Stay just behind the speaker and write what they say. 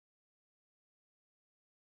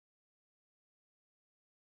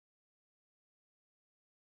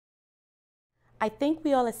I think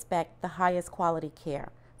we all expect the highest quality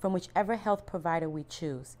care from whichever health provider we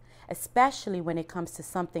choose, especially when it comes to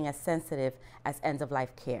something as sensitive as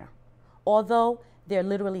end-of-life care. Although there are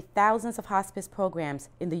literally thousands of hospice programs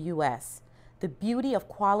in the U.S., the beauty of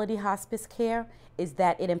quality hospice care is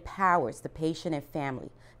that it empowers the patient and family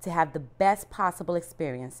to have the best possible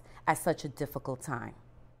experience at such a difficult time.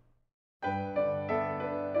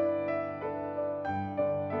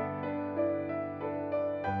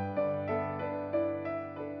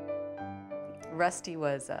 Rusty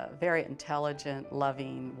was a very intelligent,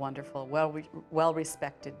 loving, wonderful,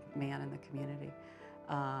 well-respected man in the community.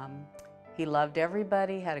 He loved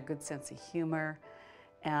everybody, had a good sense of humor,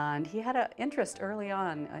 and he had an interest early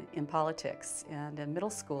on in politics. And in middle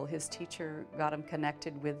school, his teacher got him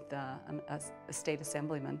connected with a state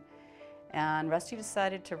assemblyman. And Rusty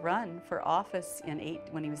decided to run for office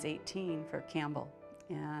when he was 18 for Campbell.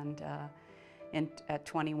 And at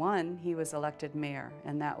 21, he was elected mayor,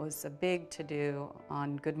 and that was a big to-do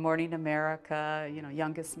on Good Morning America, you know,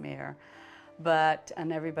 youngest mayor.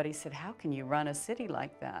 And everybody said, how can you run a city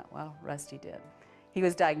like that? Well, Rusty did. He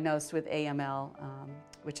was diagnosed with AML,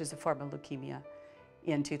 which is a form of leukemia,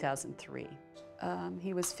 in 2003.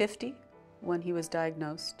 He was 50 when he was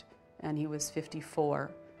diagnosed, and he was 54,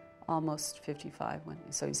 almost 55,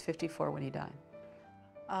 so he's 54 when he died.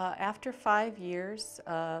 After 5 years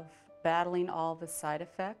of battling all the side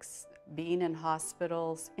effects, being in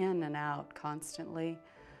hospitals, in and out constantly,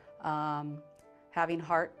 having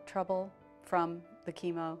heart trouble from the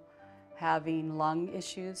chemo, having lung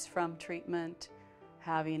issues from treatment,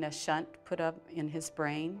 having a shunt put up in his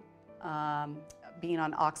brain, being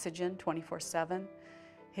on oxygen 24/7,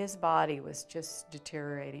 his body was just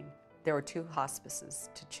deteriorating. There were 2 hospices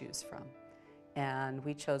to choose from, and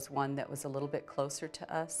we chose one that was a little bit closer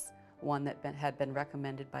to us, one that had been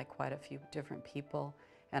recommended by quite a few different people,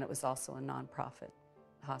 and it was also a nonprofit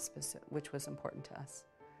hospice, which was important to us.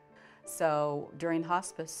 So during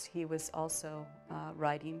hospice, he was also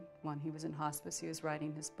writing. When he was in hospice, he was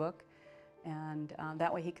writing his book, and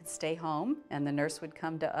that way he could stay home, and the nurse would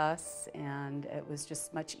come to us, and it was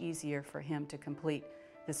just much easier for him to complete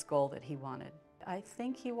this goal that he wanted. I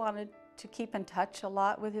think he wanted to keep in touch a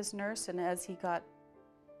lot with his nurse, and as he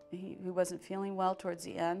wasn't feeling well towards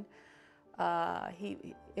the end,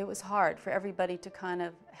 it was hard for everybody to kind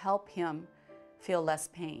of help him feel less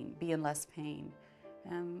pain, be in less pain.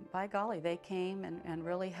 And by golly, they came and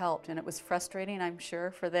really helped. And it was frustrating, I'm sure,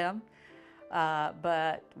 for them,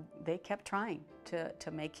 but they kept trying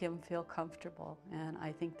to make him feel comfortable, and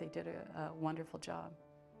I think they did a wonderful job.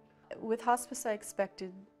 With hospice, I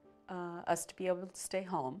expected us to be able to stay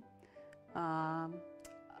home.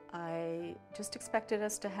 I just expected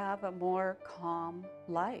us to have a more calm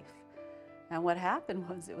life. And what happened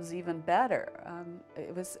was it was even better.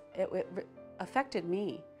 It affected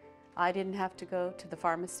me. I didn't have to go to the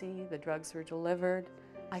pharmacy. The drugs were delivered.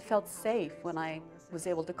 I felt safe when I was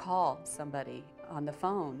able to call somebody on the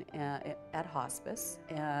phone at hospice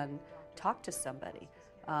and talk to somebody.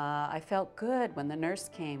 I felt good when the nurse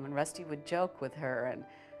came and Rusty would joke with her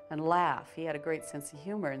and laugh. He had a great sense of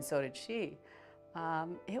humor, and so did she.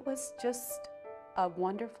 It was just a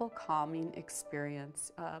wonderful, calming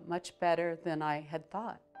experience, much better than I had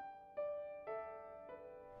thought.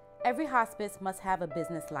 Every hospice must have a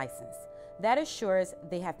business license. That assures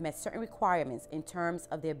they have met certain requirements in terms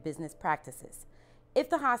of their business practices. If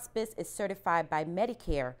the hospice is certified by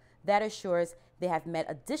Medicare, that assures they have met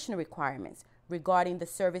additional requirements regarding the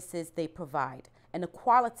services they provide and the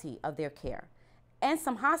quality of their care. And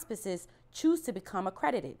some hospices choose to become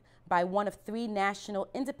accredited by one of 3 national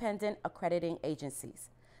independent accrediting agencies: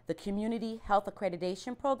 the Community Health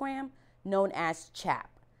Accreditation Program, known as CHAP,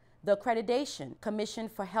 the Accreditation Commission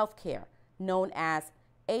for Healthcare, known as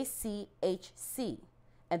ACHC,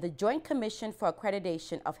 and the Joint Commission for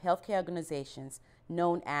Accreditation of Healthcare Organizations,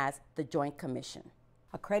 known as the Joint Commission.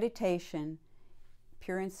 Accreditation,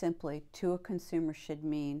 pure and simply, to a consumer should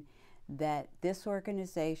mean that this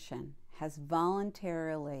organization has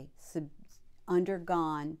voluntarily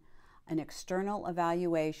undergone an external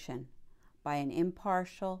evaluation by an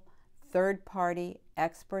impartial, third-party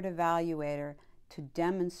expert evaluator to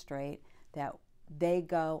demonstrate that they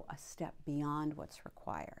go a step beyond what's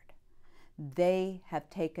required. They have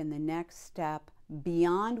taken the next step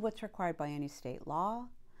beyond what's required by any state law,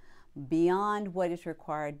 beyond what is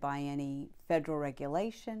required by any federal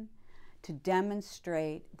regulation, to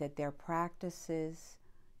demonstrate that their practices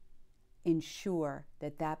ensure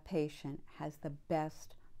that that patient has the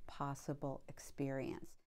best possible experience.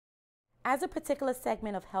 As a particular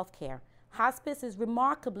segment of healthcare, hospice is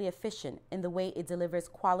remarkably efficient in the way it delivers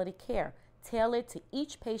quality care tailored to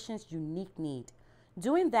each patient's unique need.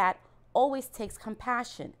 Doing that always takes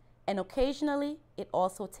compassion, and occasionally it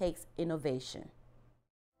also takes innovation.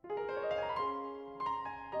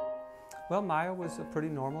 Well, Maya was a pretty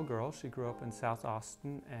normal girl. She grew up in South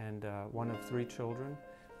Austin and one of 3 children,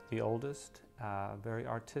 the oldest, very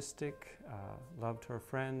artistic, loved her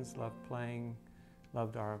friends, loved playing,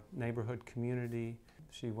 loved our neighborhood community.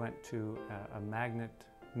 She went to a magnet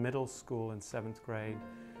middle school in 7th grade,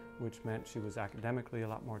 which meant she was academically a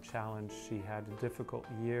lot more challenged. She had a difficult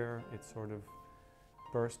year. It sort of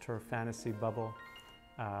burst her fantasy bubble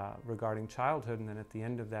regarding childhood, and then at the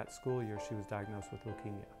end of that school year she was diagnosed with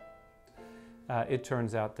leukemia. It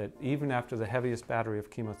turns out that even after the heaviest battery of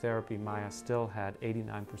chemotherapy, Maya still had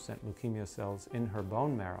 89% leukemia cells in her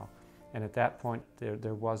bone marrow, and at that point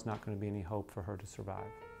there was not going to be any hope for her to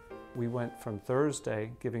survive. We went from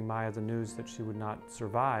Thursday giving Maya the news that she would not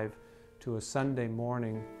survive to a Sunday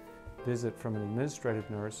morning visit from an administrative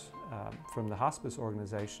nurse from the hospice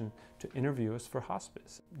organization to interview us for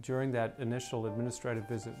hospice. During that initial administrative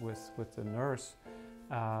visit with the nurse,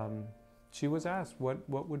 she was asked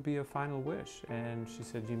what would be a final wish, and she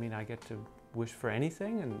said, "You mean I get to wish for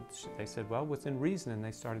anything?" And they said, "Well, within reason," and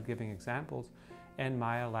they started giving examples, and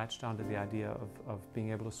Maya latched onto the idea of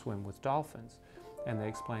being able to swim with dolphins. And they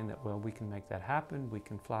explained that, well, we can make that happen, we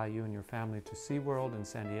can fly you and your family to SeaWorld in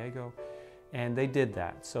San Diego, and they did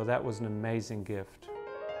that, so that was an amazing gift.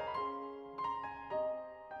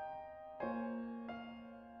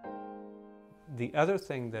 The other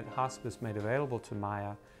thing that hospice made available to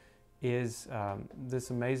Maya is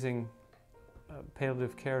this amazing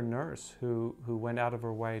palliative care nurse who went out of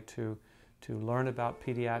her way to learn about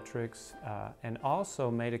pediatrics and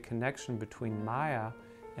also made a connection between Maya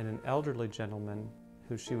and an elderly gentleman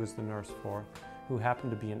who she was the nurse for, who happened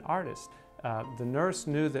to be an artist. The nurse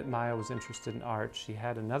knew that Maya was interested in art. She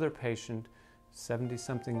had another patient,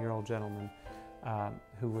 70-something-year-old gentleman,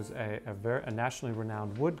 who was a nationally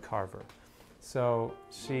renowned wood carver. So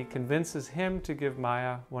she convinces him to give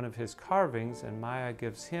Maya one of his carvings, and Maya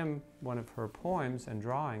gives him one of her poems and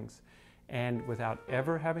drawings. And without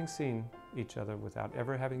ever having seen each other, without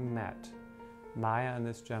ever having met, Maya and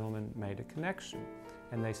this gentleman made a connection,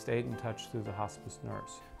 and they stayed in touch through the hospice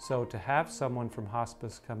nurse. So to have someone from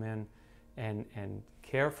hospice come in and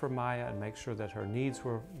care for Maya and make sure that her needs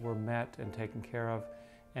were met and taken care of,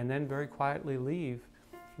 and then very quietly leave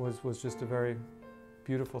was just a very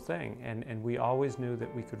beautiful thing. And we always knew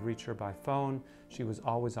that we could reach her by phone. She was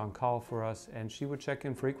always on call for us, and she would check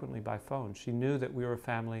in frequently by phone. She knew that we were a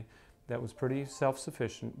family that was pretty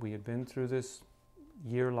self-sufficient. We had been through this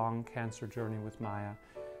year-long cancer journey with Maya.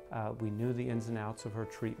 We knew the ins and outs of her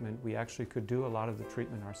treatment. We actually could do a lot of the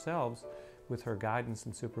treatment ourselves with her guidance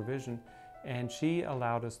and supervision, and she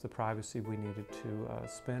allowed us the privacy we needed to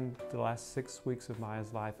spend the last 6 weeks of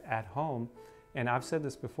Maya's life at home. And I've said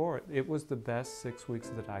this before, it was the best 6 weeks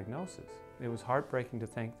of the diagnosis. It was heartbreaking to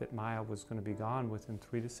think that Maya was going to be gone within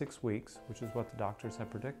 3 to 6 weeks, which is what the doctors had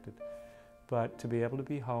predicted. But to be able to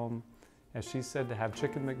be home, as she said, to have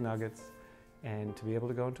chicken McNuggets, and to be able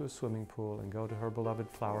to go into a swimming pool and go to her beloved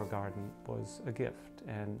flower garden was a gift,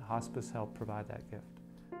 and hospice helped provide that gift.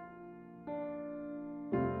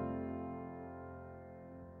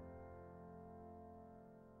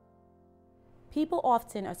 People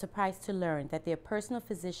often are surprised to learn that their personal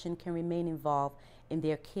physician can remain involved in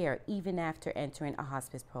their care even after entering a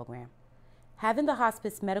hospice program. Having the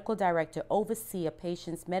hospice medical director oversee a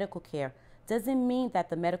patient's medical care doesn't mean that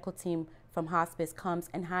the medical team from hospice comes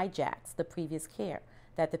and hijacks the previous care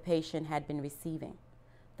that the patient had been receiving.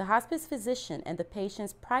 The hospice physician and the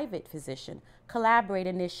patient's private physician collaborate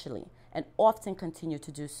initially and often continue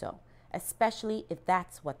to do so, especially if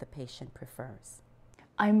that's what the patient prefers.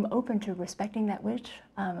 I'm open to respecting that wish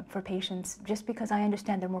for patients just because I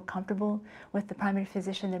understand they're more comfortable with the primary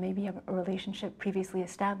physician. There may be a relationship previously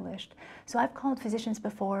established. So I've called physicians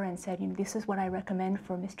before and said, this is what I recommend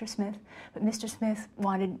for Mr. Smith, but Mr. Smith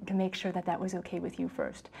wanted to make sure that that was okay with you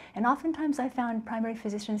first. And oftentimes I found primary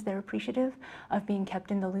physicians, they're appreciative of being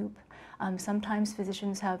kept in the loop. Sometimes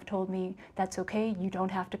physicians have told me, that's okay, you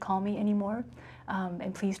don't have to call me anymore,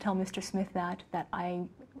 and please tell Mr. Smith that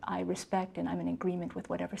I respect and I'm in agreement with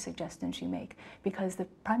whatever suggestions you make, because the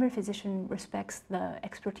primary physician respects the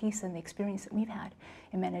expertise and the experience that we've had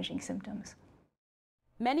in managing symptoms.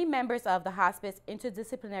 Many members of the hospice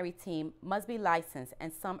interdisciplinary team must be licensed,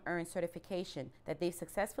 and some earn certification that they've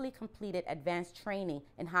successfully completed advanced training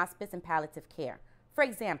in hospice and palliative care. For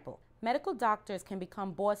example, medical doctors can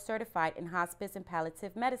become board certified in hospice and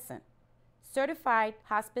palliative medicine. Certified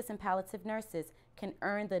hospice and palliative nurses can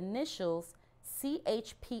earn the initials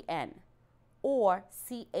CHPN or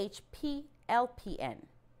CHPLN LPN.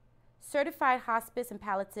 Certified hospice and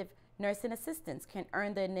palliative nursing assistants can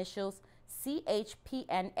earn the initials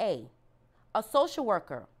CHPNA. A social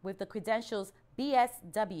worker with the credentials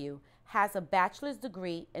BSW has a bachelor's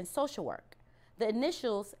degree in social work. The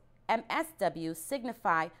initials MSW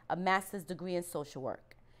signify a master's degree in social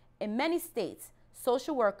work. In many states,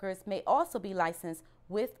 social workers may also be licensed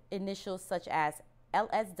with initials such as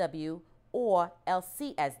LSW or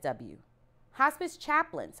LCSW. Hospice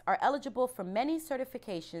chaplains are eligible for many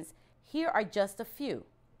certifications. Here are just a few.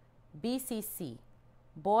 BCC,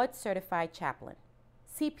 Board Certified Chaplain.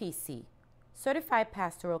 CPC, Certified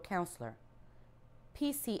Pastoral Counselor.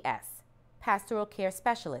 PCS, Pastoral Care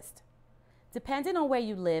Specialist. Depending on where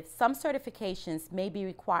you live, some certifications may be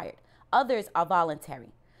required. Others are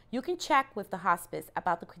voluntary. You can check with the hospice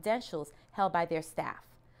about the credentials held by their staff.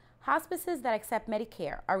 Hospices that accept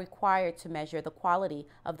Medicare are required to measure the quality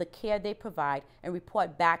of the care they provide and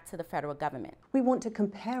report back to the federal government. We want to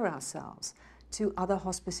compare ourselves to other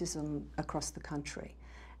hospices across the country,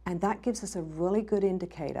 and that gives us a really good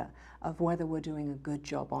indicator of whether we're doing a good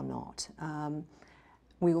job or not.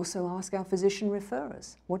 We also ask our physician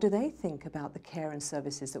referrers, what do they think about the care and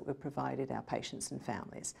services that we've provided our patients and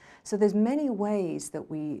families? So there's many ways that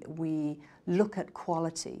we look at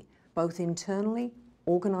quality, both internally,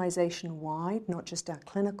 organization-wide, not just our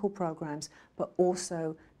clinical programs, but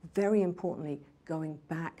also, very importantly, going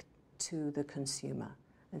back to the consumer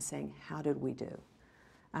and saying, how did we do?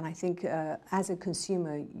 And I think as a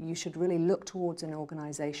consumer, you should really look towards an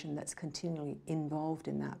organization that's continually involved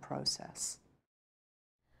in that process.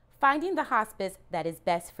 Finding the hospice that is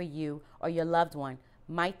best for you or your loved one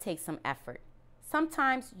might take some effort.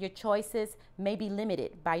 Sometimes your choices may be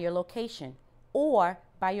limited by your location or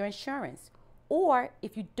by your insurance, or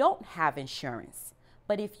if you don't have insurance.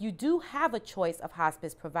 But if you do have a choice of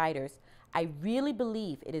hospice providers, I really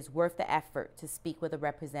believe it is worth the effort to speak with a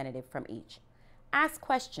representative from each. Ask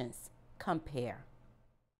questions, compare.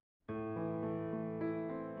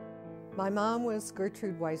 My mom was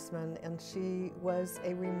Gertrude Weissman, and she was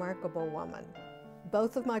a remarkable woman.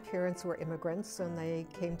 Both of my parents were immigrants, and they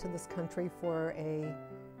came to this country for a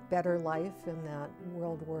better life in that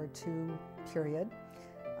World War II period.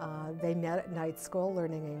 They met at night school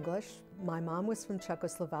learning English. My mom was from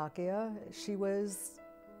Czechoslovakia. She was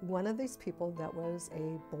one of these people that was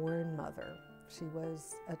a born mother. She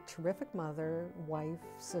was a terrific mother, wife,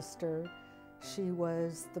 sister. She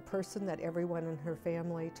was the person that everyone in her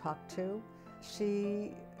family talked to.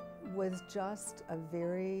 She was just a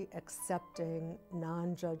very accepting,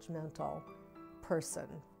 non-judgmental person.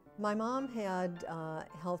 My mom had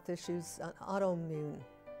health issues, an autoimmune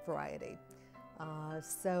variety.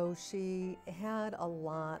 So she had a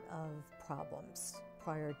lot of problems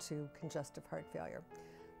prior to congestive heart failure.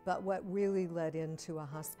 But what really led into a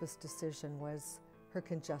hospice decision was her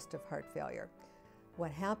congestive heart failure. What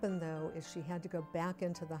happened though is she had to go back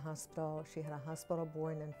into the hospital. She had a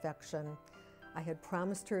hospital-borne infection. I had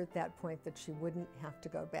promised her at that point that she wouldn't have to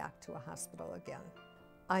go back to a hospital again.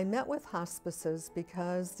 I met with hospices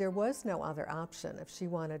because there was no other option if she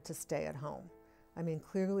wanted to stay at home. I mean,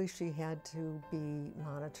 clearly she had to be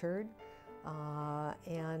monitored,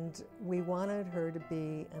 and we wanted her to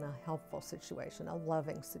be in a helpful situation, a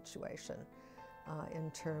loving situation,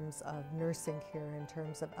 in terms of nursing care, in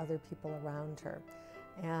terms of other people around her.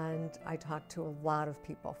 And I talked to a lot of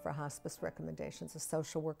people for hospice recommendations, the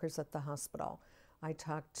social workers at the hospital. I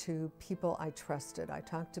talked to people I trusted. I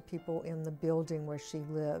talked to people in the building where she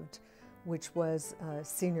lived, which was a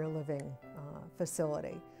senior living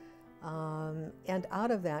facility. And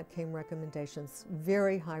out of that came recommendations,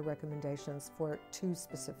 very high recommendations for 2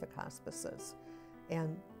 specific hospices.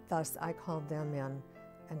 And thus I called them in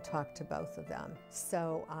and talked to both of them.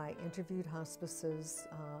 So I interviewed hospices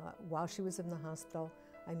while she was in the hospital.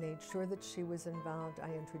 I made sure that she was involved.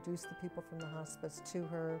 I introduced the people from the hospice to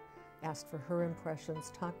her, asked for her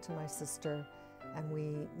impressions, talked to my sister, and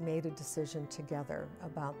we made a decision together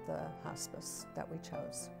about the hospice that we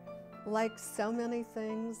chose. Like so many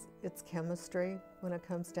things, it's chemistry when it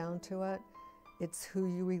comes down to it. It's who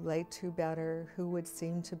you relate to better, who would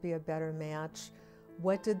seem to be a better match,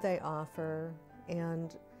 what did they offer,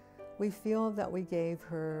 and we feel that we gave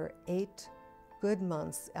her 8 good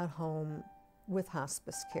months at home with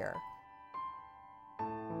hospice care.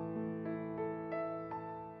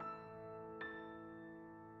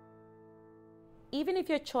 Even if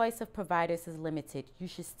your choice of providers is limited, you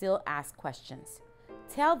should still ask questions.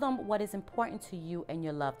 Tell them what is important to you and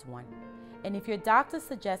your loved one. And if your doctor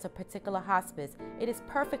suggests a particular hospice, it is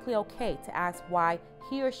perfectly okay to ask why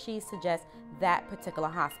he or she suggests that particular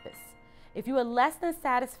hospice. If you are less than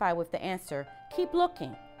satisfied with the answer, keep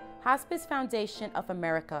looking. Hospice Foundation of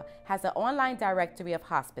America has an online directory of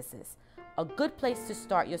hospices, a good place to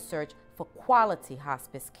start your search for quality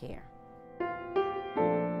hospice care.